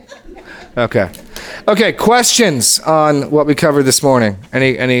Okay. Questions on what we covered this morning?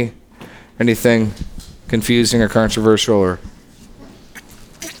 Anything confusing or controversial or?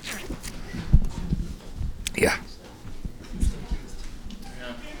 Yeah.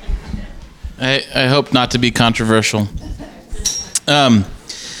 I hope not to be controversial.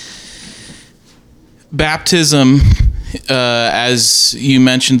 Baptism, as you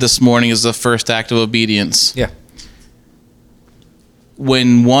mentioned this morning, is the first act of obedience. Yeah.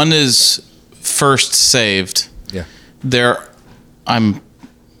 When one is first saved, Yeah.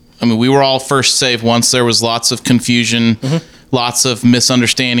 we were all first saved once there was lots of confusion, lots of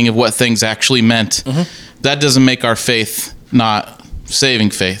misunderstanding of what things actually meant. That doesn't make our faith not saving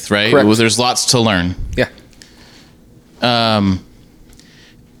faith, right? Correct. There's lots to learn. Yeah.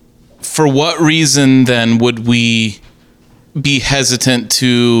 For what reason then would we be hesitant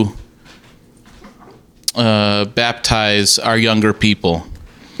to baptize our younger people?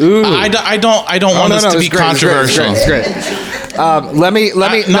 Ooh. I don't want this to be controversial. It's great. Let me.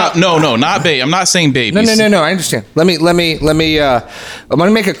 Not baby. I'm not saying babies. No. I understand. Let me. I'm going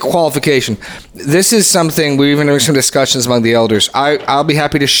to make a qualification. This is something we've been having some discussions among the elders. I'll be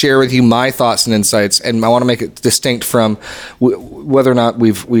happy to share with you my thoughts and insights, and I want to make it distinct from whether or not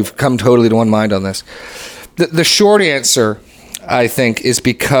we've come totally to one mind on this. The short answer, I think, is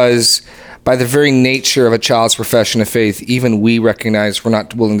because by the very nature of a child's profession of faith, even we recognize we're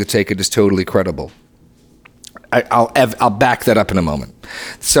not willing to take it as totally credible. I'll back that up in a moment.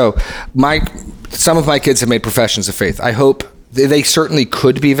 So some of my kids have made professions of faith. I hope they certainly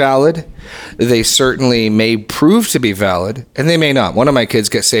could be valid. They certainly may prove to be valid, and they may not. One of my kids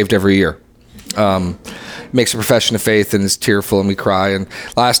gets saved every year. Makes a profession of faith and is tearful, and we cry. And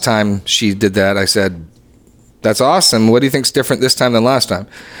last time she did that, I said, "That's awesome. What do you think's different this time than last time?"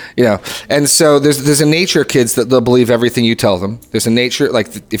 And so there's a nature of kids that they'll believe everything you tell them. There's a nature, like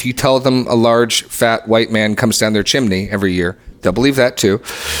if you tell them a large, fat, white man comes down their chimney every year, they'll believe that too.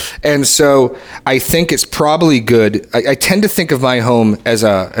 And so I think it's probably good. I tend to think of my home as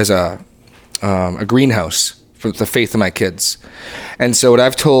a greenhouse for the faith of my kids. And so what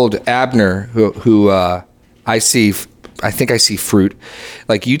I've told Abner, who I think I see fruit.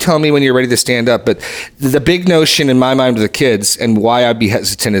 Like, you tell me when you're ready to stand up. But the big notion in my mind with the kids, and why I'd be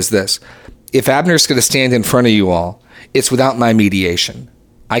hesitant, is this. If Abner's going to stand in front of you all, it's without my mediation.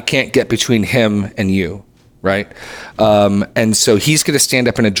 I can't get between him and you, right? And so he's going to stand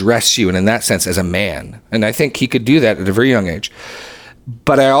up and address you, and in that sense, as a man. And I think he could do that at a very young age.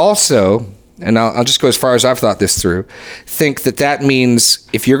 But I also, and I'll just go as far as I've thought this through, think that means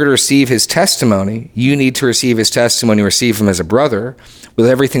if you're going to receive his testimony, you need to receive his testimony, receive him as a brother, with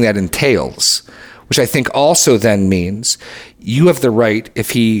everything that entails, which I think also then means you have the right,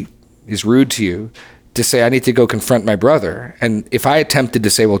 if he is rude to you, to say, I need to go confront my brother. And if I attempted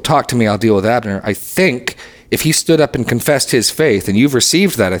to say, well, talk to me, I'll deal with Abner, I think if he stood up and confessed his faith and you've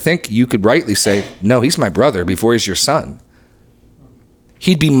received that, I think you could rightly say, no, he's my brother before he's your son.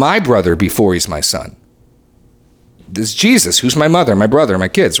 He'd be my brother before he's my son. This is Jesus, who's my mother, my brother, my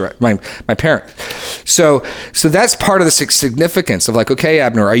kids, right? My parent. So that's part of the significance of like, okay,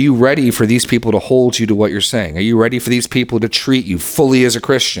 Abner, are you ready for these people to hold you to what you're saying? Are you ready for these people to treat you fully as a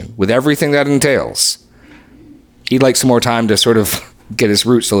Christian with everything that entails? He'd like some more time to sort of get his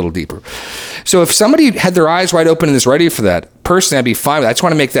roots a little deeper. So if somebody had their eyes wide open and is ready for that, personally, I'd be fine with that. I just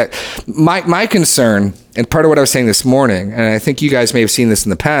want to make that my concern, and part of what I was saying this morning, and I think you guys may have seen this in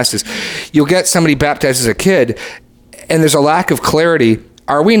the past, is you'll get somebody baptized as a kid, and there's a lack of clarity.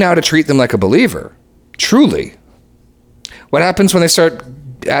 Are we now to treat them like a believer? Truly. What happens when they start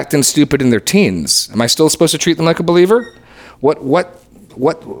acting stupid in their teens? Am I still supposed to treat them like a believer?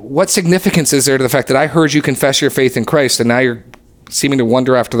 What significance is there to the fact that I heard you confess your faith in Christ and now you're seeming to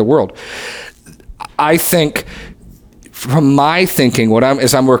wander after the world? I think, from my thinking,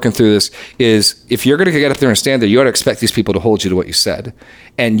 as I'm working through this, is if you're going to get up there and stand there, you ought to expect these people to hold you to what you said.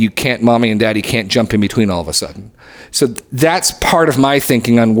 And mommy and daddy can't jump in between all of a sudden. So that's part of my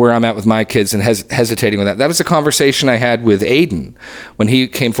thinking on where I'm at with my kids and hesitating with that. That was a conversation I had with Aiden when he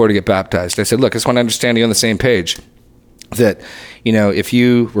came forward to get baptized. I said, look, I just want to understand you on the same page. That, if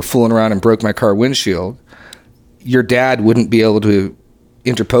you were fooling around and broke my car windshield, your dad wouldn't be able to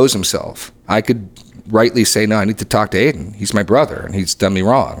interpose himself. I could rightly say, no, I need to talk to Aiden. He's my brother, and he's done me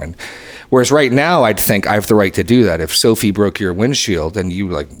wrong. And whereas right now, I'd think I have the right to do that. If Sophie broke your windshield, and you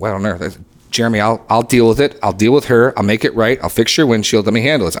like, well, on earth, Jeremy, I'll deal with it. I'll deal with her. I'll make it right. I'll fix your windshield. Let me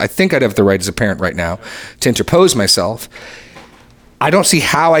handle this. I think I'd have the right as a parent right now to interpose myself. I don't see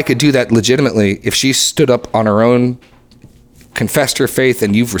how I could do that legitimately if she stood up on her own confessed her faith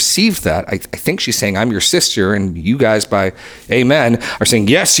and you've received that, I think she's saying, I'm your sister, and you guys, by amen, are saying,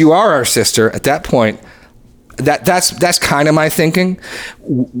 yes, you are our sister. At that point, that's kind of my thinking.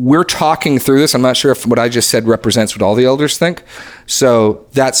 We're talking through this. I'm not sure if what I just said represents what all the elders think. So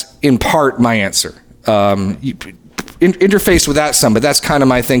that's in part my answer. Interface with that some, but that's kind of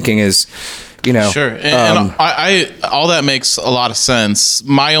my thinking is, Sure. And I all that makes a lot of sense.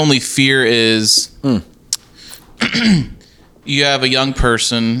 My only fear is you have a young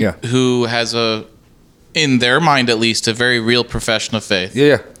person who has in their mind at least, a very real profession of faith.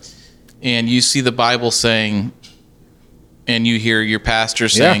 Yeah. And you see the Bible saying, and you hear your pastor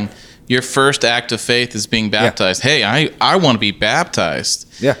saying, your first act of faith is being baptized. Hey, I want to be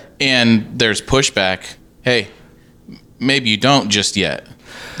baptized. Yeah. And there's pushback. Hey, maybe you don't just yet.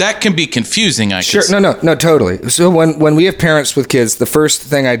 That can be confusing, Sure. No, totally. So when we have parents with kids, the first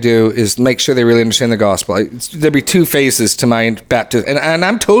thing I do is make sure they really understand the gospel. There'd be two phases to my baptism. And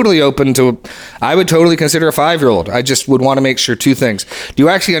I'm totally open to, I would totally consider a 5-year-old. I just would want to make sure two things. Do you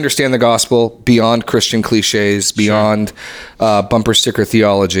actually understand the gospel beyond Christian cliches, beyond bumper sticker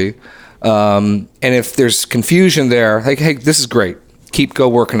theology? And if there's confusion there, like, hey, this is great. Keep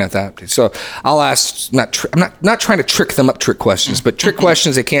working at that. So I'll ask, I'm not trying to trick them up trick questions, but trick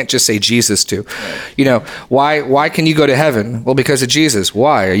questions they can't just say Jesus to. Why can you go to heaven? Well, because of Jesus.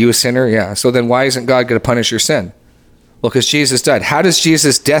 Why? Are you a sinner? Yeah. So then why isn't God going to punish your sin? Well, because Jesus died. How does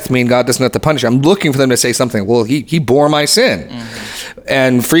Jesus' death mean God doesn't have to punish? I'm looking for them to say something. Well, he bore my sin. Mm-hmm.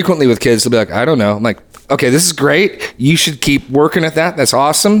 And frequently with kids, they'll be like, I don't know. I'm like, okay, this is great. You should keep working at that. That's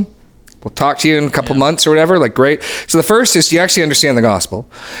awesome. We'll talk to you in a couple months or whatever. Like, great. So the first is, do you actually understand the gospel?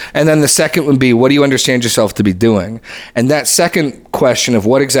 And then the second would be, what do you understand yourself to be doing? And that second question of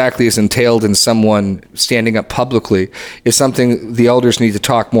what exactly is entailed in someone standing up publicly is something the elders need to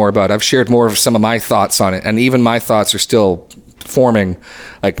talk more about. I've shared more of some of my thoughts on it, and even my thoughts are still forming.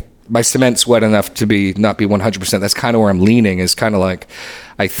 Like, my cement's wet enough to not be 100%. That's kind of where I'm leaning, is kind of like,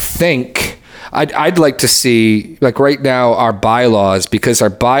 I think I'd like to see, like right now, our bylaws, because our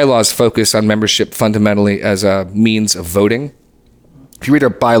bylaws focus on membership fundamentally as a means of voting. If you read our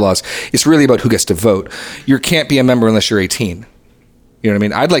bylaws, it's really about who gets to vote. You can't be a member unless you're 18. You know what I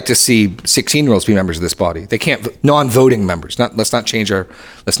mean? I'd like to see 16-year-olds be members of this body. They can't, non-voting members. Let's not change our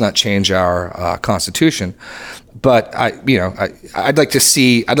constitution. But I'd like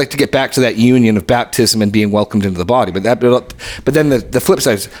to get back to that union of baptism and being welcomed into the body. But then the flip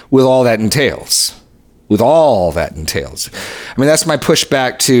side is with all that entails. I mean, that's my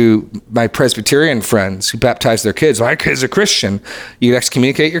pushback to my Presbyterian friends who baptize their kids. My kid's a Christian. You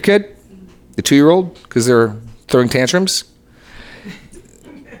excommunicate your kid, the 2-year-old, because they're throwing tantrums?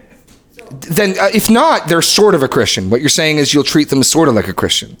 Then if not, they're sort of a Christian. What you're saying is you'll treat them sort of like a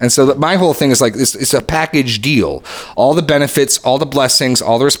Christian. And so my whole thing is like, it's a package deal. All the benefits, all the blessings,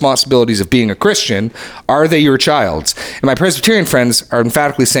 all the responsibilities of being a Christian, are they your child's? And my Presbyterian friends are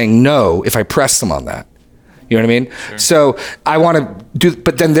emphatically saying no if I press them on that. You know what I mean? Sure. So I want to do,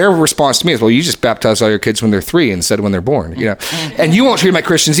 but then their response to me is, well, you just baptize all your kids when they're 3 instead of when they're born, and you won't treat them like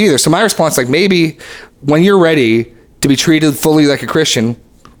Christians either. So my response is like, maybe when you're ready to be treated fully like a Christian,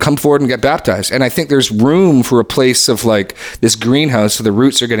 come forward and get baptized. And I think there's room for a place of like this greenhouse where the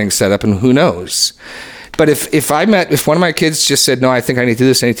roots are getting set up, and who knows. But if one of my kids just said, no, I think I need to do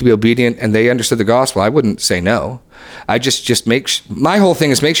this, I need to be obedient, and they understood the gospel, I wouldn't say no. I just my whole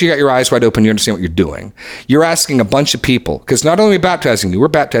thing is make sure you got your eyes wide open, you understand what you're doing. You're asking a bunch of people, because not only are we baptizing you, we're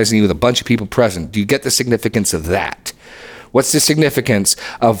baptizing you with a bunch of people present. Do you get the significance of that? What's the significance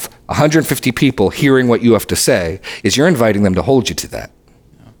of 150 people hearing what you have to say? Is you're inviting them to hold you to that.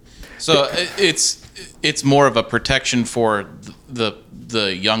 So it's more of a protection for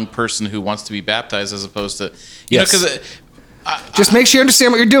the young person who wants to be baptized, as opposed to because just make sure you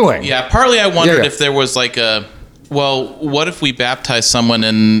understand what you're doing. Yeah, partly I wondered if there was like what if we baptize someone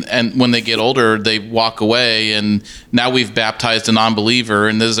and when they get older they walk away, and now we've baptized a non-believer,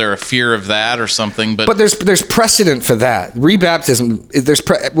 and is there a fear of that or something? But there's precedent for that.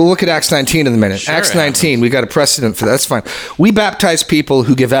 Rebaptism, we'll look at Acts 19 in a minute. Sure, Acts 19, we got a precedent for that. That's fine. We baptize people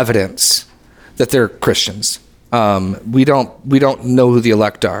who give evidence that they're Christians. We don't know who the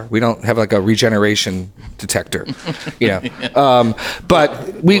elect are. We don't have like a regeneration detector,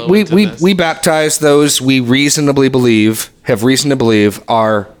 but we baptize those we have reason to believe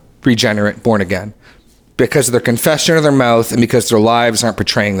are regenerate, born again, because of their confession of their mouth and because their lives aren't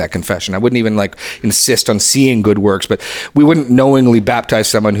portraying that confession. I wouldn't even like insist on seeing good works, but we wouldn't knowingly baptize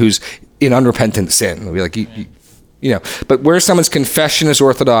someone who's in unrepentant sin. We'd be like, but where someone's confession is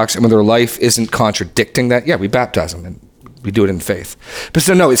orthodox and when their life isn't contradicting that, we baptize them. And We do it in faith. But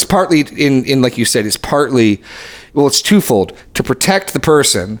so no, it's partly in like you said, it's partly, well, it's twofold: to protect the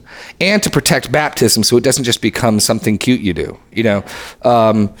person and to protect baptism, so it doesn't just become something cute you do. You know,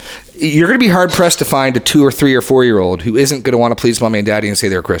 you're going to be hard pressed to find a 2 or 3 or 4 year old who isn't going to want to please mommy and daddy and say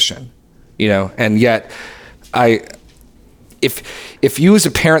they're a Christian. You know, and yet, if you as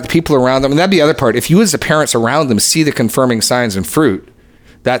a parent, the people around them, and that'd be the other part. If you as the parents around them see the confirming signs and fruit,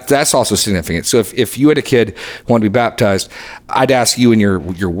 that's also significant. So if you had a kid who wanted to be baptized, I'd ask you and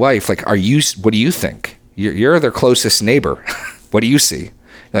your wife, like, what do you think? You're their closest neighbor. What do you see?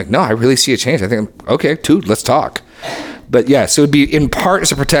 You're like, no, I really see a change. I think, okay, dude, let's talk. But yeah, so it'd be in part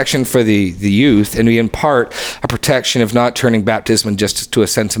as a protection for the youth, and in part a protection of not turning baptism just to a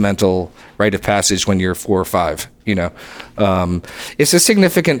sentimental rite of passage when you're 4 or 5. You know, it's a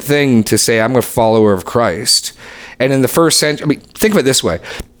significant thing to say, I'm a follower of Christ. And in the first century, I mean, think of it this way.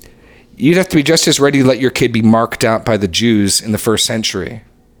 You'd have to be just as ready to let your kid be marked out by the Jews in the first century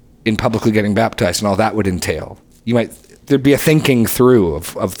in publicly getting baptized and all that would entail. There'd be a thinking through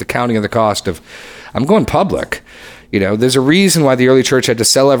of the counting of the cost of, I'm going public. You know, there's a reason why the early church had to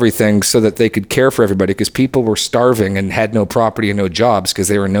sell everything so that they could care for everybody, because people were starving and had no property and no jobs because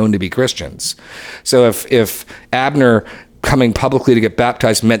they were known to be Christians. So if Abner coming publicly to get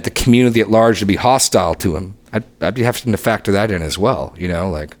baptized meant the community at large to be hostile to him, I'd be having to factor that in as well. You know,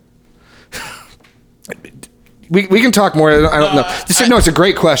 like we can talk more. I don't know. It's a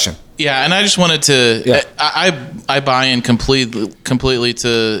great question. Yeah, and I just wanted to. Yeah. I buy in completely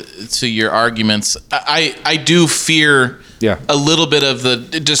to your arguments. I do fear a little bit of the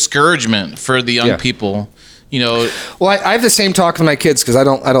discouragement for the young people. You know. Well, I have the same talk with my kids because I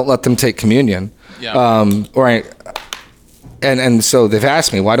don't let them take communion. Yeah. And so they've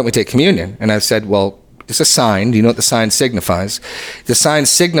asked me, why don't we take communion? And I've said, well, it's a sign. Do you know what the sign signifies? The sign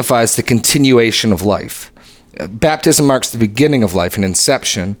signifies the continuation of life. Baptism marks the beginning of life, an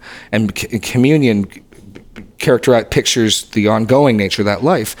inception, and communion pictures the ongoing nature of that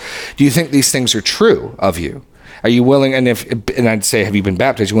life. Do you think these things are true of you? Are you willing? And I'd say, have you been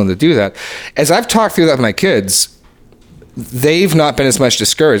baptized? You willing to do that? As I've talked through that with my kids, they've not been as much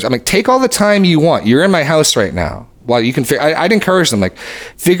discouraged. I'm like, take all the time you want. You're in my house right now. Well, you can. I'd encourage them, like,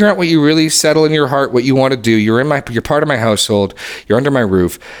 figure out what you really settle in your heart, what you want to do. You're part of my household. You're under my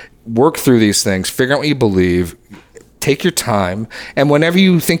roof. Work through these things. Figure out what you believe. Take your time. And whenever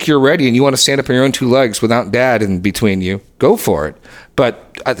you think you're ready and you want to stand up on your own 2 legs without dad in between you, go for it.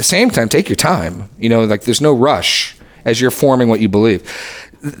 But at the same time, take your time. You know, like, there's no rush as you're forming what you believe.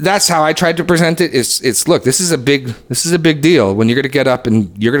 That's how I tried to present it. It's look, this is a big deal when you're going to get up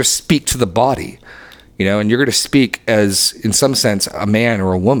and you're going to speak to the body. You know, and you're going to speak as, in some sense, a man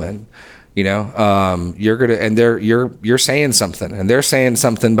or a woman. You know, you're saying something, and they're saying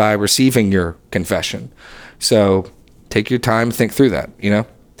something by receiving your confession. So take your time, think through that. You know,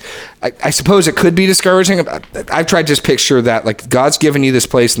 I suppose it could be discouraging. I've tried to just picture that, like, God's given you this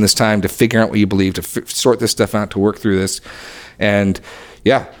place and this time to figure out what you believe, to sort this stuff out, to work through this, and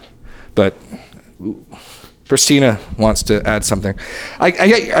but. Christina wants to add something. I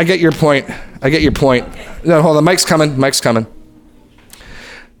get your point. No, hold on. Mike's coming.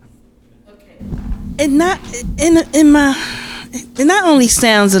 Okay. It not only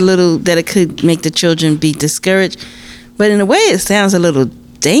sounds a little that it could make the children be discouraged, but in a way it sounds a little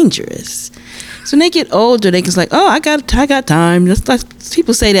dangerous. So when they get older, they can like, oh, I got time. That's like,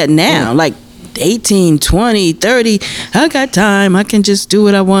 people say that now, like 18, 20, 30, I got time. I can just do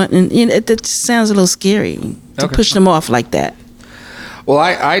what I want. And it sounds a little scary to push them off like that. Well,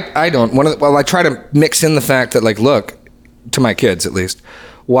 I don't. I try to mix in the fact that, like, look, to my kids at least,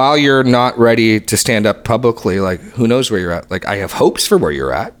 while you're not ready to stand up publicly, like, who knows where you're at? Like, I have hopes for where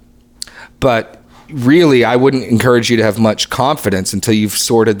you're at, but really, I wouldn't encourage you to have much confidence until you've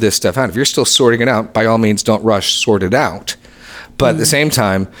sorted this stuff out. If you're still sorting it out, by all means, don't rush, sort it out. But at the same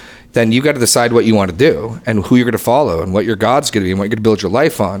time, then you got to decide what you want to do and who you're going to follow and what your God's going to be and what you're going to build your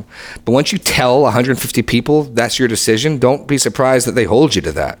life on. But once you tell 150 people that's your decision, don't be surprised that they hold you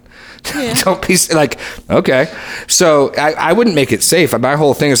to that. Yeah. Don't be like, okay. So I wouldn't make it safe. My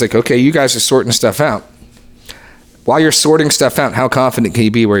whole thing is like, okay, you guys are sorting stuff out. While you're sorting stuff out, how confident can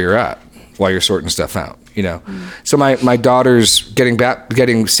you be where you're at while you're sorting stuff out? You know, So my daughter's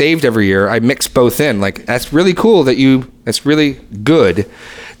getting saved every year. I mix both in. Like, that's really cool that's really good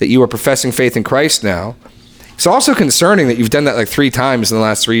that you are professing faith in Christ now. It's also concerning that you've done that like 3 times in the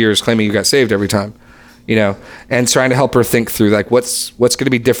last 3 years, claiming you got saved every time, you know, and trying to help her think through, like, what's going to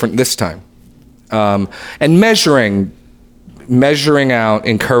be different this time. And measuring out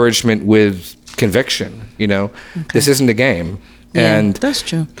encouragement with conviction, you know. Okay. This isn't a game. Yeah, And that's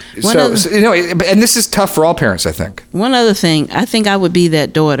true. And this is tough for all parents, I think. One other thing, I think I would be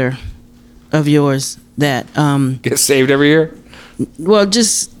that daughter of yours that Get saved every year. well,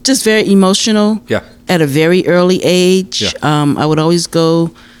 just very emotional. Yeah. At a very early age. Yeah. I would always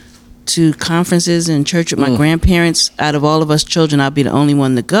go to conferences in church with my grandparents. Out of all of us children, I'd be the only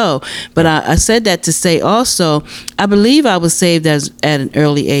one to go. But I said that to say also, I believe I was saved at an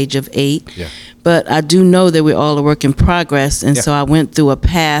early age of 8. Yeah. But I do know that we're all a work in progress. And so I went through a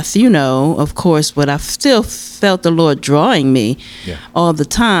path, of course, but I still felt the Lord drawing me all the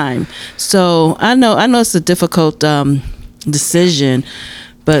time. So I know it's a difficult decision,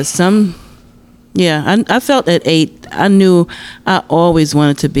 but I felt at 8, I knew I always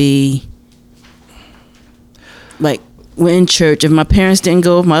wanted to be like, we're in church. If my parents didn't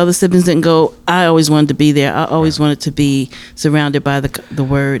go, if my other siblings didn't go, I always wanted to be there. I always wanted to be surrounded by the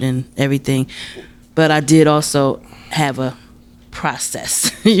word and everything. But I did also have a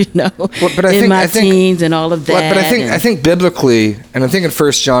process, But I in think, my teens and all of that. But I think biblically, and I think in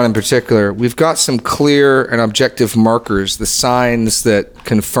 1 John in particular, we've got some clear and objective markers, the signs that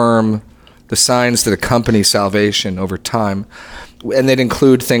confirm, the signs that accompany salvation over time. And they'd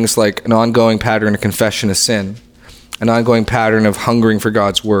include things like an ongoing pattern of confession of sin, an ongoing pattern of hungering for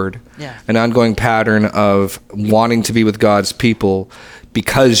God's word, an ongoing pattern of wanting to be with God's people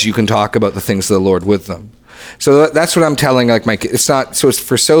because you can talk about the things of the Lord with them. So that's what I'm telling like my kids. It's not, so it's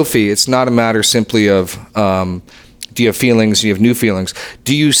for Sophie, it's not a matter simply of do you have feelings, do you have new feelings?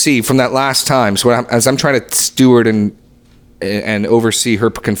 Do you see from that last time, so as I'm trying to steward and oversee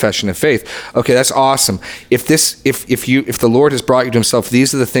her confession of faith. Okay, that's awesome. If the Lord has brought you to himself,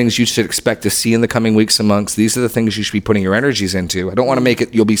 these are the things you should expect to see in the coming weeks and months. These are the things you should be putting your energies into. I don't want to make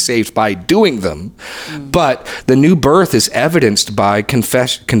it you'll be saved by doing them, but the new birth is evidenced by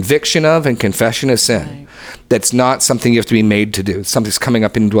conviction of and confession of sin. Right. That's not something you have to be made to do. Something's coming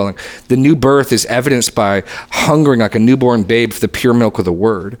up in dwelling. The new birth is evidenced by hungering like a newborn babe for the pure milk of the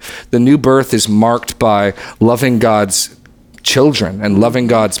word. The new birth is marked by loving God's children and loving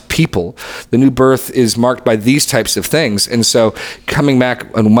God's people. The new birth is marked by these types of things. And so coming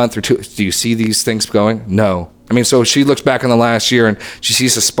back in a month or two, do you see these things going? No. I mean, so she looks back on the last year and she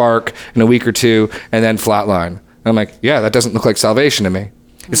sees a spark in a week or two and then flatline. And I'm like, yeah, that doesn't look like salvation to me.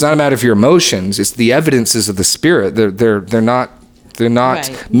 It's not a matter of your emotions. It's the evidences of the Spirit. They're not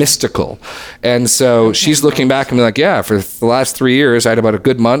right. Mystical. And so she's looking back and be like, yeah, for the last 3 years, I had about a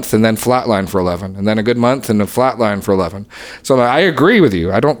good month and then flatline for 11, and then a good month and a flatline for 11. So I agree with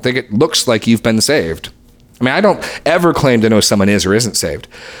you. I don't think it looks like you've been saved. I mean, I don't ever claim to know someone is or isn't saved.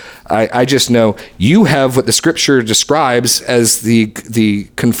 I just know you have what the scripture describes as the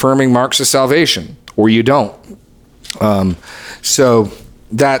confirming marks of salvation, or you don't. So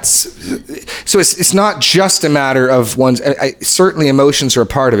it's not just a matter of one's. Certainly, emotions are a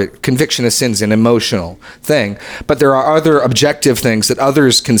part of it. Conviction of sin is an emotional thing, but there are other objective things that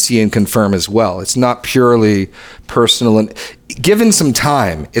others can see and confirm as well. It's not purely personal, and given some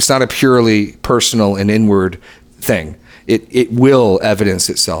time, it's not a purely personal and inward thing. It will evidence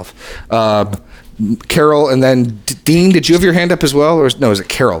itself. Carol, and then Dean. Did you have your hand up as well, or no? Is it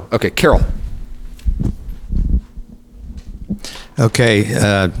Carol? Okay, Carol. Okay,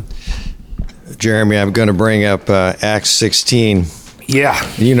 Jeremy, I'm going to bring up Acts 16. Yeah.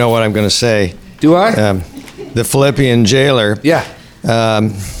 You know what I'm going to say. Do I? The Philippian jailer. Yeah.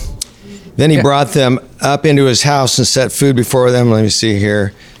 Then he brought them up into his house and set food before them. Let me see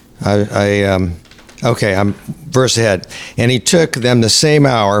here. I'm verse ahead. And he took them the same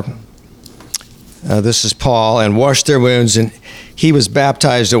hour, this is Paul, and washed their wounds, and he was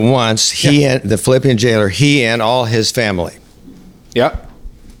baptized at once, he and the Philippian jailer, he and all his family. Yeah.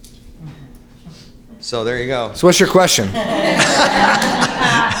 So there you go. So what's your question?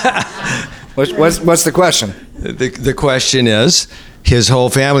 What's the question? The question is, his whole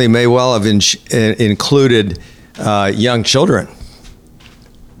family may well have included young children.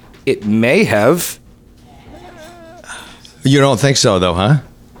 It may have. You don't think so, though, huh?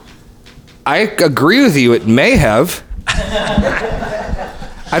 I agree with you. It may have.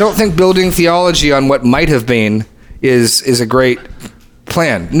 I don't think building theology on what might have been is a great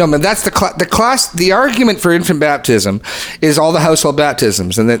plan. No, man, that's the argument for infant baptism is all the household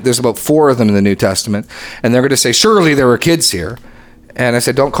baptisms, and there's about 4 of them in the New Testament, and they're going to say, surely there were kids here. And I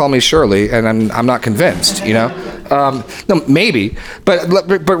said, don't call me Shirley, and I'm not convinced, No, maybe, but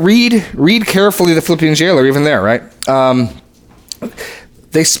read carefully the Philippian jailer, even there, right?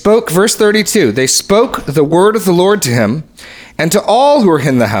 They spoke, verse 32, they spoke the word of the Lord to him, and to all who were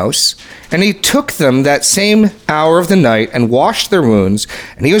in the house. And he took them that same hour of the night and washed their wounds,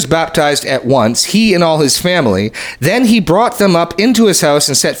 and he was baptized at once, he and all his family. Then he brought them up into his house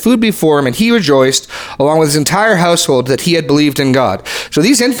and set food before him, and he rejoiced, along with his entire household, that he had believed in God. So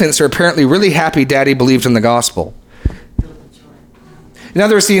these infants are apparently really happy Daddy believed in the gospel. In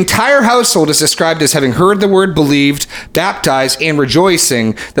other words, the entire household is described as having heard the word, believed, baptized, and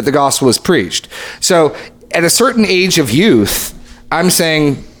rejoicing that the gospel was preached. So at a certain age of youth, I'm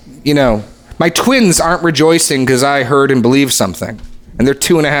saying, my twins aren't rejoicing because I heard and believed something. And they're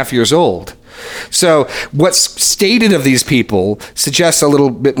 2.5 years old. So what's stated of these people suggests a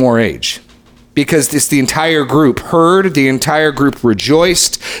little bit more age. Because it's the entire group heard, the entire group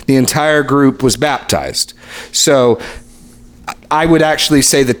rejoiced, the entire group was baptized. So I would actually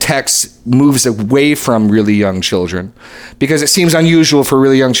say the text moves away from really young children, because it seems unusual for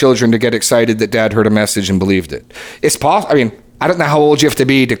really young children to get excited that Dad heard a message and believed it. It's possible. I mean, I don't know how old you have to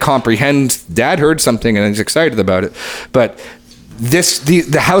be to comprehend Dad heard something and is excited about it, but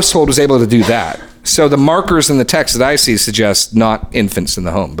the household was able to do that. So the markers in the text that I see suggest not infants in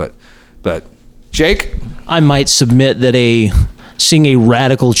the home, but Jake? I might submit that seeing a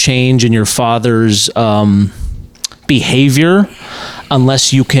radical change in your father's behavior,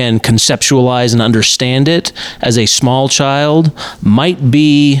 unless you can conceptualize and understand it as a small child, might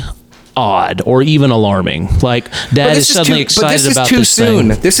be odd or even alarming. Like, Dad is suddenly excited about this thing.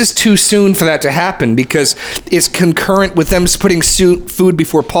 This is too soon for that to happen, because it's concurrent with them putting food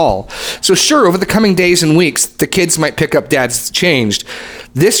before Paul. So sure, over the coming days and weeks, the kids might pick up Dad's changed.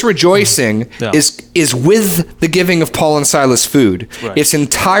 This rejoicing is with the giving of Paul and Silas food. Right. It's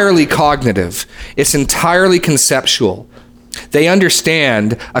entirely cognitive. It's entirely conceptual. They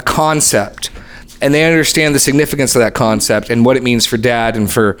understand a concept, and they understand the significance of that concept and what it means for Dad and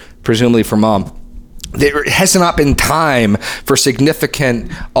presumably for Mom. There has not been time for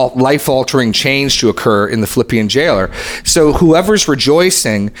significant life-altering change to occur in the Philippian jailer. So whoever's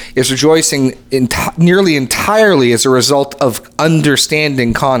rejoicing is rejoicing nearly entirely as a result of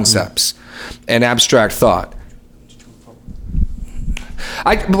understanding concepts and abstract thought.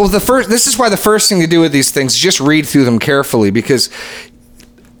 This is why the first thing to do with these things is just read through them carefully, because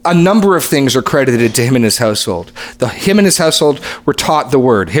a number of things are credited to him and his household. Him and his household were taught the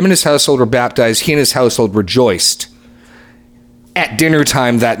word. Him and his household were baptized. He and his household rejoiced at dinner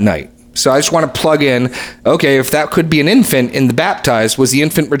time that night. So I just want to plug in, okay, if that could be an infant in the baptized, was the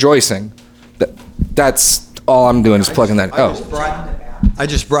infant rejoicing? That's all I'm doing is plugging that. I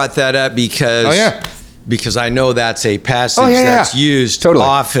just brought that up because I know that's a passage that's used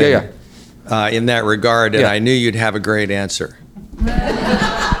often in that regard, and I knew you'd have a great answer.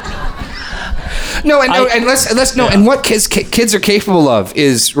 And what kids are capable of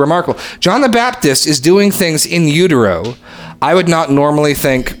is remarkable. John the Baptist is doing things in utero I would not normally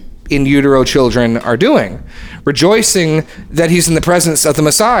think in utero children are doing, rejoicing that he's in the presence of the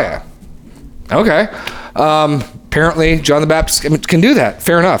Messiah. Okay. Apparently John the Baptist can do that.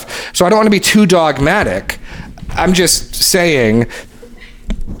 Fair enough. So I don't want to be too dogmatic. I'm just saying,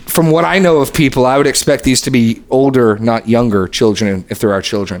 from what I know of people, I would expect these to be older, not younger children, if there are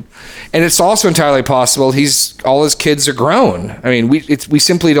children. And it's also entirely possible all his kids are grown. I mean, we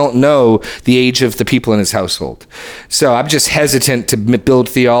simply don't know the age of the people in his household. So I'm just hesitant to build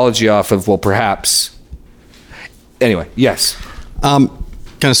theology off of, well, perhaps. Anyway, yes. Kind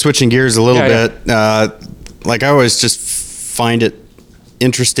of switching gears a little bit. I always just find it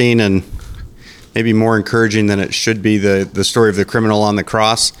interesting and maybe more encouraging than it should be, the story of the criminal on the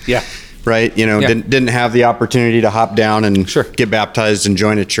cross. Yeah. Right? Didn't have the opportunity to hop down and get baptized and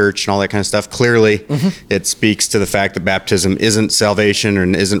join a church and all that kind of stuff. Clearly, it speaks to the fact that baptism isn't salvation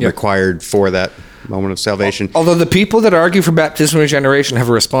and isn't required for that moment of salvation. Although the people that argue for baptism and regeneration have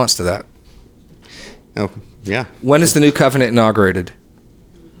a response to that. Oh, yeah. When is the new covenant inaugurated?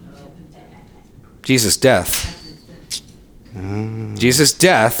 Jesus' death. Jesus'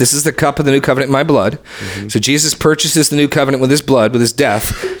 death. This is the cup of the new covenant in my blood. So Jesus purchases the new covenant with his blood, with his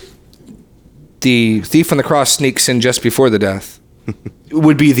death. The thief on the cross sneaks in just before the death.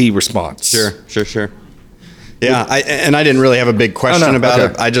 Would be the response. Sure. Yeah, I didn't really have a big question about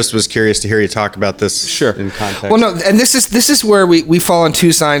it. I just was curious to hear you talk about this in context. Well, no, and this is where we fall on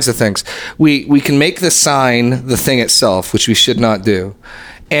two sides of things. We can make the sign the thing itself, which we should not do.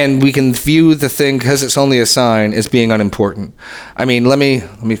 And we can view the thing, because it's only a sign, as being unimportant. I mean, let me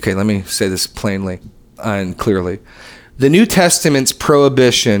say this plainly and clearly. The New Testament's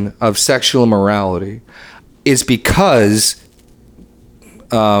prohibition of sexual immorality is because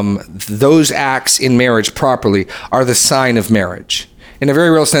those acts in marriage properly are the sign of marriage. in a very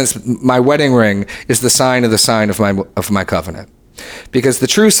real sense, my wedding ring is the sign of my covenant. Because the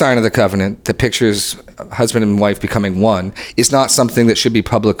true sign of the covenant that pictures husband and wife becoming one is not something that should be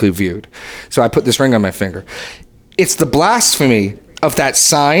publicly viewed. So I put this ring on my finger. It's the blasphemy of that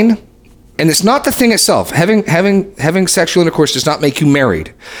sign, and it's not the thing itself. Having sexual intercourse does not make you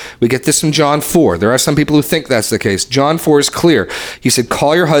married. We get this from John 4. There are some people who think that's the case. John 4 is clear. He said,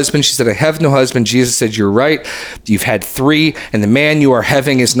 call your husband. She said, I have no husband. Jesus said, you're right. You've had 3, and the man you are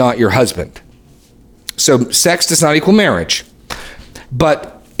having is not your husband. So sex does not equal marriage.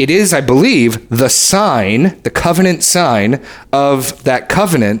 But it is, I believe, the sign, the covenant sign of that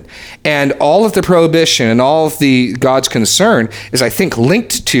covenant, and all of the prohibition and all of the God's concern is, I think,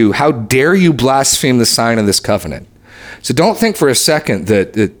 linked to how dare you blaspheme the sign of this covenant. So don't think for a second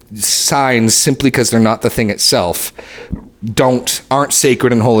that signs, simply because they're not the thing itself, aren't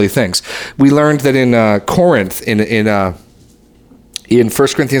sacred and holy things. We learned that in Corinth, in 1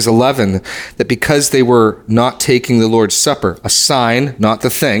 Corinthians 11, that because they were not taking the Lord's Supper, a sign, not the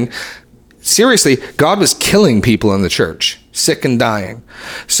thing, seriously, God was killing people in the church, sick and dying.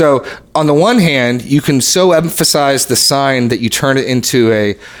 So on the one hand, you can so emphasize the sign that you turn it into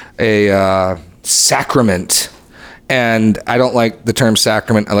a sacrament. And I don't like the term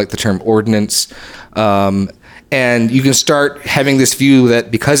sacrament. I like the term ordinance. And you can start having this view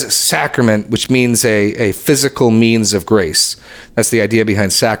that because it's sacrament, which means a physical means of grace, that's the idea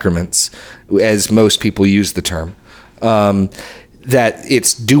behind sacraments, as most people use the term, that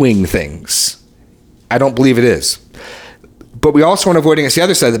it's doing things. I don't believe it is. But we also want to avoid against the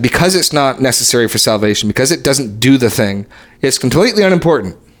other side, that because it's not necessary for salvation, because it doesn't do the thing, it's completely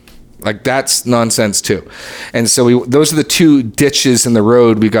unimportant. Like, that's nonsense too. And so those are the two ditches in the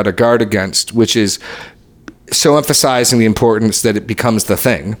road we got to guard against, which is so emphasizing the importance that it becomes the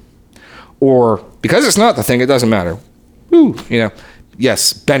thing, or because it's not the thing, it doesn't matter. Ooh,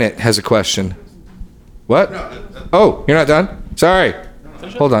 Yes, Bennett has a question. What? Oh, you're not done? Sorry.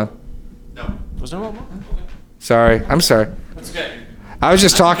 Hold on. No. Was there one more? Sorry. I'm sorry. That's okay. I was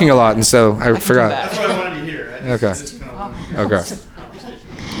just talking a lot, and so I forgot. That's what I wanted to hear. Okay.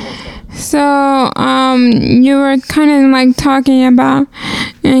 So, you were kind of like talking about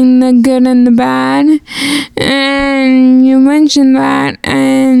in the good and the bad, and you mentioned that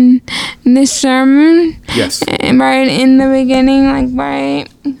in this sermon. Yes. Right in the beginning, like right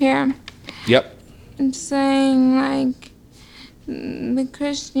here. Yep. It's saying like the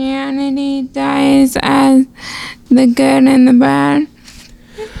Christianity dies as the good and the bad.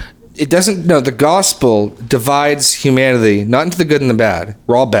 It doesn't. No, the gospel divides humanity not into the good and the bad.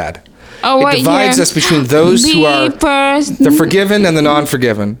 We're all bad. Oh, it divides us between those who are the forgiven and the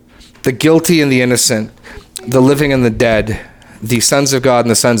non-forgiven, the guilty and the innocent, the living and the dead, the sons of God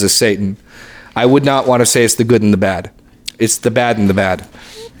and the sons of Satan. I would not want to say it's the good and the bad. It's the bad and the bad.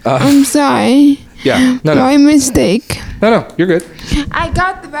 I'm sorry. Yeah. No. My mistake. No, you're good. I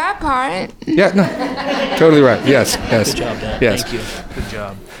got the bad part. Yeah, no. Totally right. Yes. Good job, Dad. Yes. Thank you. Good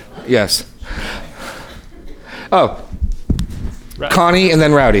job. Yes. Oh. Connie and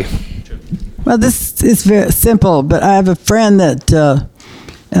then Rowdy. Well, this is very simple, but I have a friend that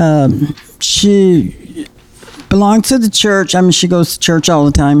she belongs to the church. I mean, she goes to church all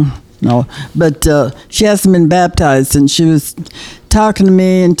the time. No, but she hasn't been baptized, and she was talking to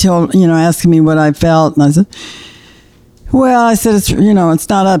me and asking me what I felt, and I said, well, I said, it's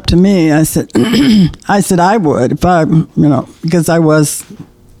not up to me. I said, I would if I, because I was,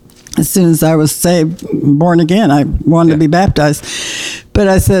 as soon as I was saved, born again, I wanted to be baptized. But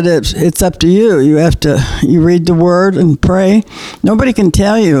I said, it's up to you. You read the word and pray. Nobody can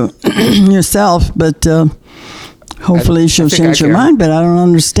tell you yourself, but hopefully she'll change her mind, but I don't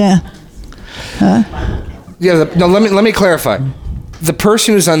understand. Huh? Yeah, no, let me clarify. The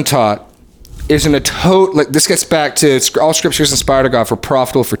person who's untaught is in a this gets back to all scriptures inspired of God for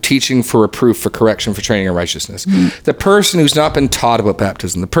profitable, for teaching, for reproof, for correction, for training in righteousness. Mm-hmm. The person who's not been taught about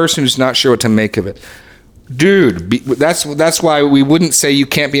baptism, the person who's not sure what to make of it, dude, that's why we wouldn't say you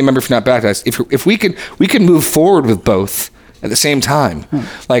can't be a member if you're not baptized. If we can move forward with both at the same time.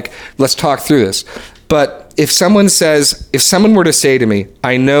 Like, let's talk through this. But if someone were to say to me,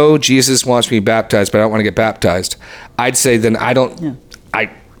 I know Jesus wants me baptized, but I don't want to get baptized, I'd say then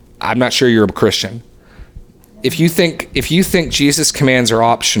I'm not sure you're a Christian. If you think Jesus' commands are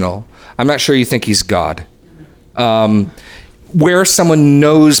optional, I'm not sure you think he's God. Where someone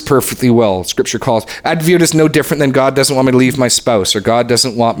knows perfectly well, Scripture calls, I'd view it as no different than God doesn't want me to leave my spouse, or God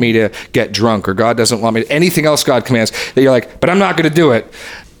doesn't want me to get drunk, or God doesn't want me to, anything else God commands, that you're like, but I'm not going to do it.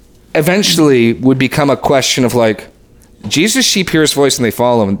 Eventually would become a question of like, Jesus' sheep hear his voice and they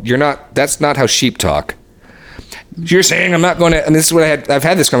follow him. That's not how sheep talk. So you're saying I'm not going to, and this is what I've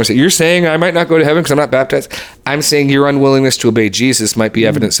had this conversation. You're saying I might not go to heaven because I'm not baptized. I'm saying your unwillingness to obey Jesus might be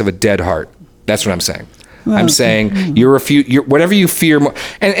evidence of a dead heart. That's what I'm saying. Well, I'm saying you're whatever you fear more,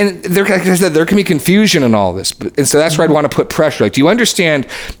 and there, like I said, there can be confusion in all this, and so that's where I'd want to put pressure. Like, do you understand?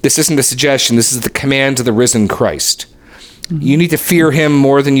 This isn't a suggestion. This is the command of the risen Christ. You need to fear him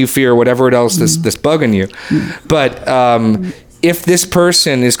more than you fear whatever else that's bugging you. But if this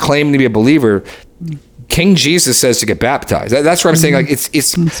person is claiming to be a believer, King Jesus says to get baptized. That's what I'm saying. Like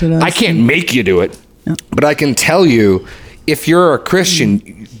it's I can't make you do it, but I can tell you, if you're a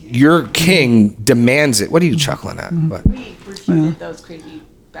Christian, your king demands it. What are you chuckling at? What? We refuted those crazy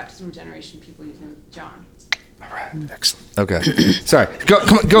baptism regeneration people using John. All right, excellent. Okay, sorry. Go,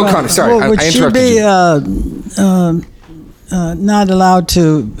 Connie. Sorry, well, I interrupted you. Would she be not allowed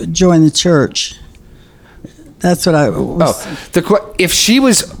to join the church? That's what I was. If she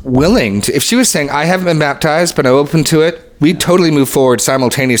was willing to, if she was saying, I haven't been baptized, but I'm open to it, we'd totally move forward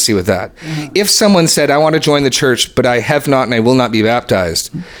simultaneously with that. If someone said, I want to join the church, but I have not and I will not be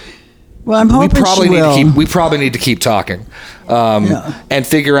baptized, well, I'm hoping we probably need to keep talking and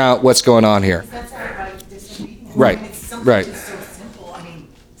figure out what's going on here. That's outright disobedience. Right, I mean, it's right. just so simple. I mean,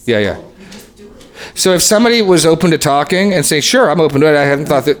 Yeah. you just do it. So if somebody was open to talking and saying, sure, I'm open to it, I hadn't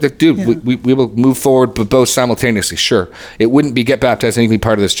thought that dude, we will move forward, but both simultaneously, sure. It wouldn't be get baptized and you can be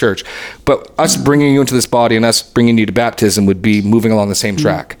part of this church. But us bringing you into this body and us bringing you to baptism would be moving along the same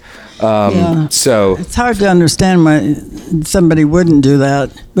track. So it's hard to understand why somebody wouldn't do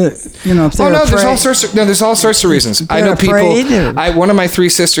that, but if they're afraid. there's all sorts of reasons. I know people. One of my three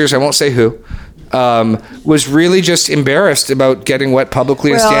sisters, I won't say who, was really just embarrassed about getting wet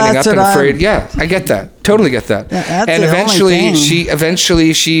publicly and standing up and afraid. Yeah, I get that. Totally get that. That's and the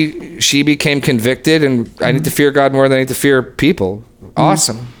eventually she became convicted, and I need to fear God more than I need to fear people.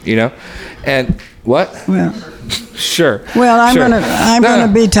 Awesome, And what? Well, sure. Well, I'm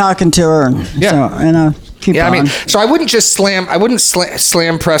gonna be talking to her. Yeah. So, and I'll keep on. I mean, so I wouldn't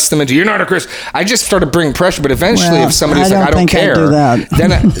slam press them into, you're not a Christian. I just started bringing pressure, but eventually if somebody's like, I don't care, do that.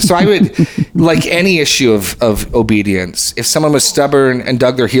 then I would, like any issue of obedience, if someone was stubborn and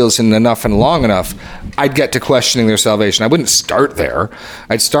dug their heels in enough and long enough, I'd get to questioning their salvation. I wouldn't start there.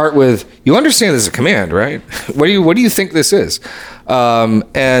 I'd start with, you understand this is a command, right? What do you think this is?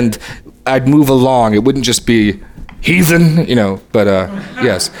 And I'd move along. It wouldn't just be heathen, but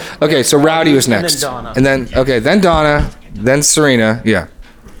yes. Okay, so Rowdy was next. And then Donna, then Serena. Yeah.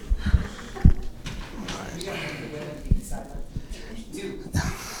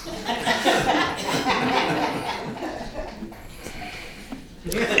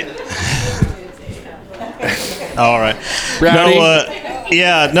 All right.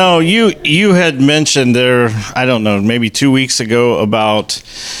 Rowdy? No, you had mentioned there, I don't know, maybe 2 weeks ago about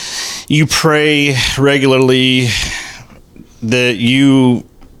you pray regularly that you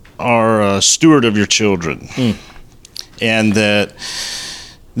are a steward of your children, and that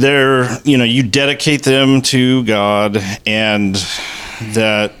you dedicate them to God, and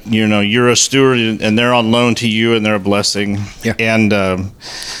that you're a steward and they're on loan to you and they're a blessing. Yeah. And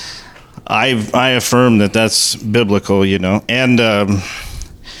I affirm that that's biblical, and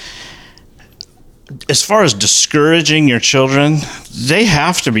as far as discouraging your children, they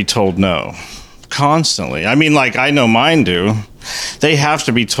have to be told no constantly. I mean, like I know mine do. They have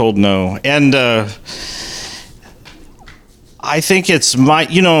to be told no. And I think it's like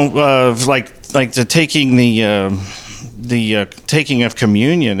the taking the taking of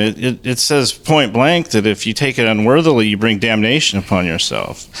communion. It says point blank that if you take it unworthily, you bring damnation upon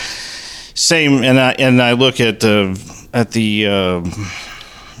yourself. Same, and I look at the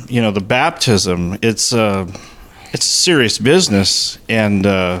the baptism. It's serious business, and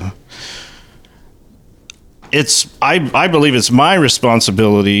I believe it's my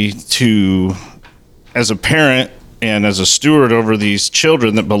responsibility to, as a parent and as a steward over these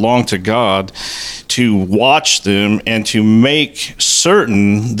children that belong to God, to watch them and to make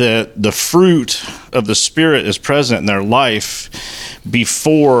certain that the fruit of the Spirit is present in their life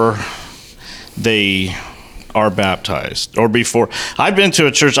before they are baptized, or before. I've been to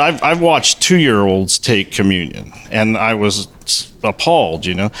a church, I've watched 2-year-olds take communion, and I was appalled,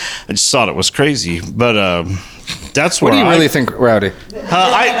 I just thought it was crazy, but that's what do you really think, Rowdy?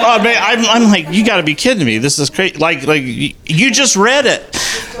 I'm like, you got to be kidding me! This is crazy. Like you just read it.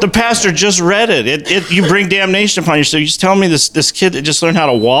 The pastor just read it. You bring damnation upon yourself. You just tell me this kid that just learned how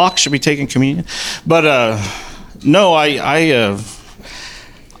to walk should be taking communion, but no,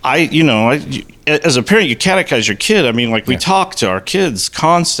 as a parent, you catechize your kid. I mean, we talk to our kids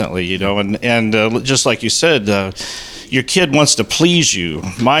constantly, and just like you said, your kid wants to please you.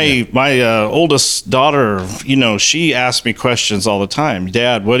 My oldest daughter, she asks me questions all the time.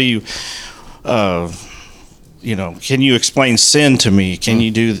 Dad, what do you, can you explain sin to me? Can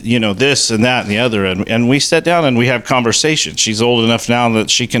you do, this and that and the other? And we sit down and we have conversations. She's old enough now that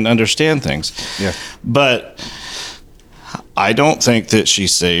she can understand things. Yeah. But I don't think that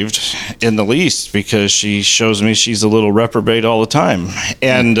she's saved in the least, because she shows me she's a little reprobate all the time.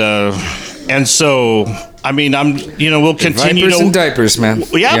 And so, I mean, we'll continue Vipers and diapers, man.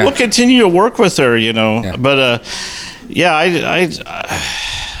 Yeah, we'll continue to work with her, but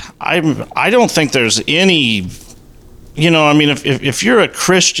I don't think there's any, if you're a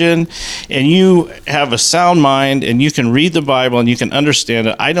Christian and you have a sound mind and you can read the Bible and you can understand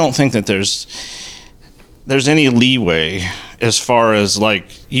it, I don't think that there's any leeway as far as, like,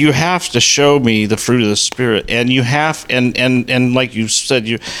 you have to show me the fruit of the Spirit, and you have, and like you said,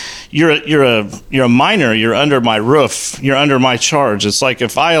 you're a minor, you're under my roof, you're under my charge. It's like,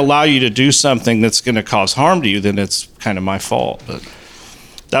 if I allow you to do something that's going to cause harm to you, then it's kind of my fault. But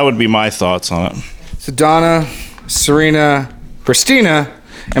that would be my thoughts on it. So Donna, Serena, Christina,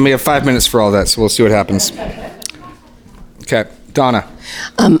 and we have 5 minutes for all that, so we'll see what happens. Okay, Donna.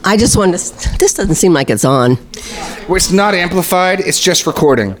 I just wanted to, this doesn't seem like it's on. Well, it's not amplified, it's just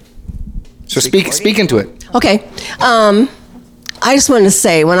recording. So speak into it. Okay. I just wanted to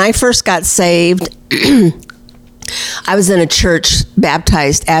say, when I first got saved, I was in a church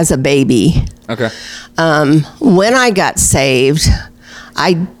baptized as a baby. Okay. When I got saved,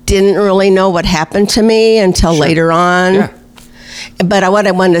 I didn't really know what happened to me until later on. Yeah. But what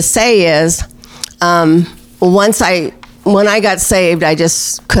I wanted to say is, when I got saved, I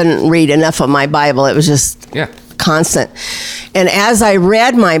just couldn't read enough of my Bible. It was just constant. And as I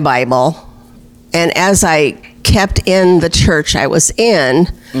read my Bible, and as I kept in the church I was in,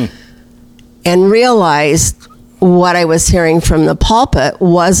 and realized what I was hearing from the pulpit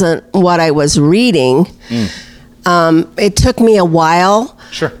wasn't what I was reading, it took me a while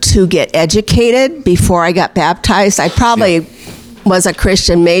to get educated before I got baptized. I probably was a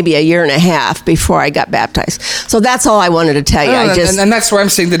Christian maybe a year and a half before I got baptized. So that's all I wanted to tell you. And that's why I'm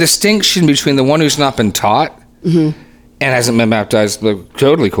saying the distinction between the one who's not been taught and hasn't been baptized,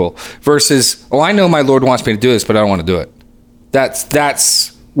 totally cool, versus, I know my Lord wants me to do this, but I don't want to do it.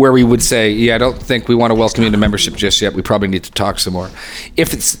 That's where we would say, I don't think we want to welcome you into membership just yet. We probably need to talk some more.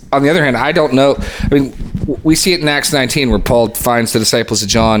 If it's, on the other hand, I don't know. I mean, we see it in Acts 19 where Paul finds the disciples of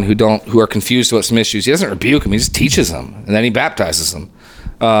John who are confused about some issues. He doesn't rebuke them. He just teaches them, and then he baptizes them.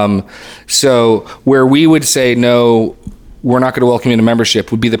 So where we would say, no, we're not going to welcome you into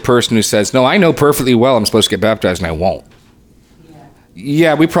membership, would be the person who says, no, I know perfectly well I'm supposed to get baptized and I won't.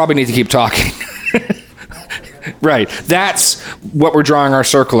 Yeah, we probably need to keep talking. Right. That's what we're drawing our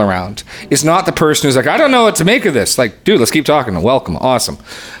circle around. It's not the person who's like, I don't know what to make of this. Like, dude, let's keep talking. Welcome. Awesome.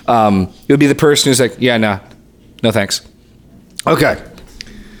 It would be the person who's like, no thanks. Okay.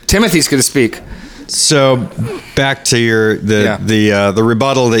 Timothy's going to speak. So back to the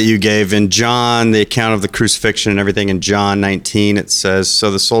rebuttal that you gave in John, the account of the crucifixion and everything in John 19, it says,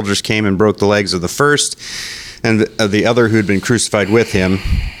 so the soldiers came and broke the legs of the first and of the other who'd been crucified with him.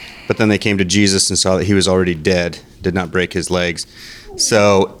 But then they came to Jesus and saw that he was already dead, did not break his legs.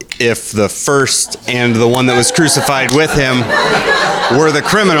 So if the first and the one that was crucified with him were the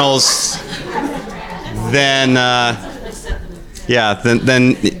criminals, then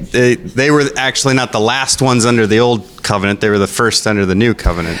they were actually not the last ones under the old covenant. They were the first under the new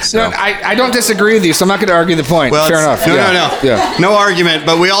covenant. So. No, I don't disagree with you, so I'm not going to argue the point. Well, fair enough. No. Yeah. No argument,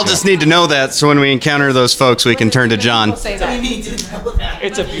 but we all just need to know that, so when we encounter those folks, we can turn to John.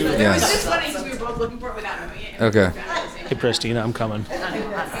 It's a beautiful. Yeah. It's funny because we were both looking for it without knowing it. Okay. Hey, Pristina, I'm coming.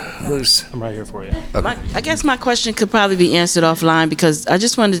 I'm right here for you. Okay. I guess my question could probably be answered offline, because I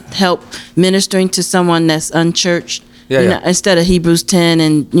just wanted to help ministering to someone that's unchurched. Instead of Hebrews 10,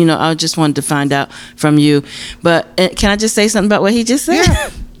 and I just wanted to find out from you. But can I just say something about what he just said? Yeah.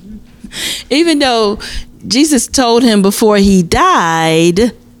 Even though Jesus told him before he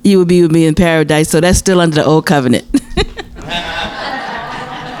died, you would be with me in paradise, so that's still under the old covenant.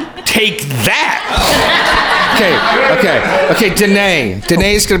 Take that. Okay.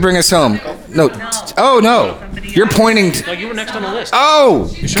 Danae's gonna bring us home. No. You're pointing. No, you were next on the list. Oh,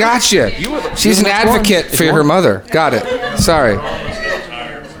 sure? Gotcha. She's an advocate for her mother. Got it. Sorry.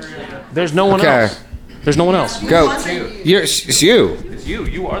 There's no one else. There's no one else. Go. It's you. It's you.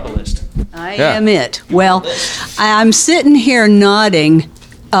 You are the list. I am it. Well, I'm sitting here nodding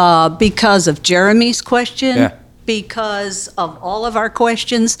because of Jeremy's question, because of all of our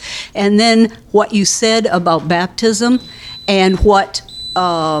questions, and then what you said about baptism and what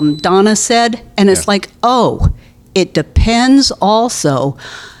Donna said. And it's like, it depends also.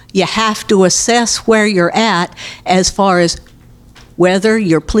 You have to assess where you're at as far as whether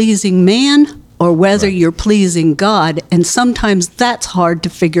you're pleasing man or whether you're pleasing God. And sometimes that's hard to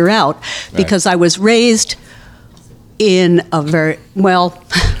figure out because I was raised in a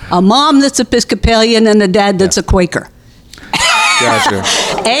a mom that's Episcopalian and a dad that's a Quaker. Gotcha.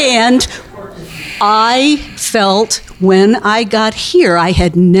 And I felt when I got here, I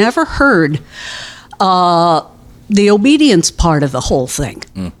had never heard the obedience part of the whole thing.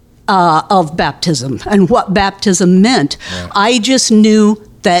 Of baptism and what baptism meant. I just knew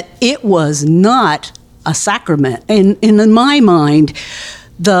that it was not a sacrament. And in my mind,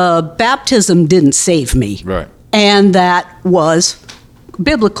 the baptism didn't save me. Right. And that was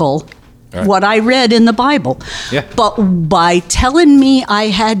biblical, what I read in the Bible. Yeah. But by telling me I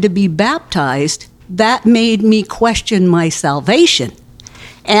had to be baptized, that made me question my salvation.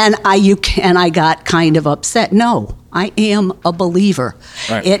 And I got kind of upset. No, I am a believer.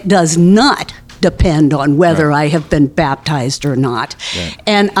 Right. It does not depend on whether I have been baptized or not. Right.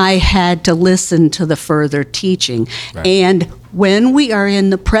 And I had to listen to the further teaching. Right. And when we are in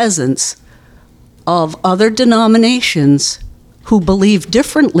the presence of other denominations who believe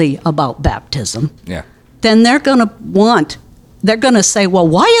differently about baptism, then they're going to say, well,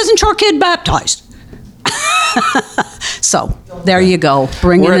 why isn't your kid baptized? So there you go.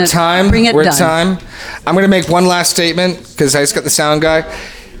 We're at time. I'm going to make one last statement because I just got the sound guy.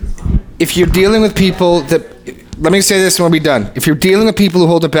 If you're dealing with people let me say this and we'll be done. If you're dealing with people who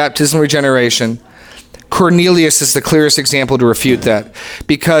hold a baptismal regeneration, Cornelius is the clearest example to refute that,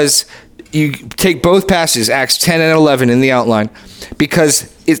 because you take both passages, Acts 10 and 11 in the outline,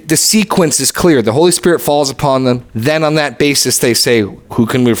 because the sequence is clear. The Holy Spirit falls upon them. Then on that basis, they say, who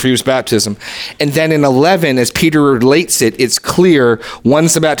can refuse baptism? And then in 11, as Peter relates it, it's clear.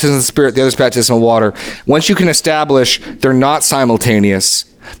 One's the baptism of the Spirit, the other's baptism of water. Once you can establish they're not simultaneous,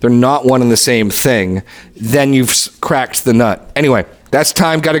 they're not one and the same thing, then you've cracked the nut. Anyway, that's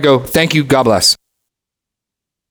time. Got to go. Thank you. God bless.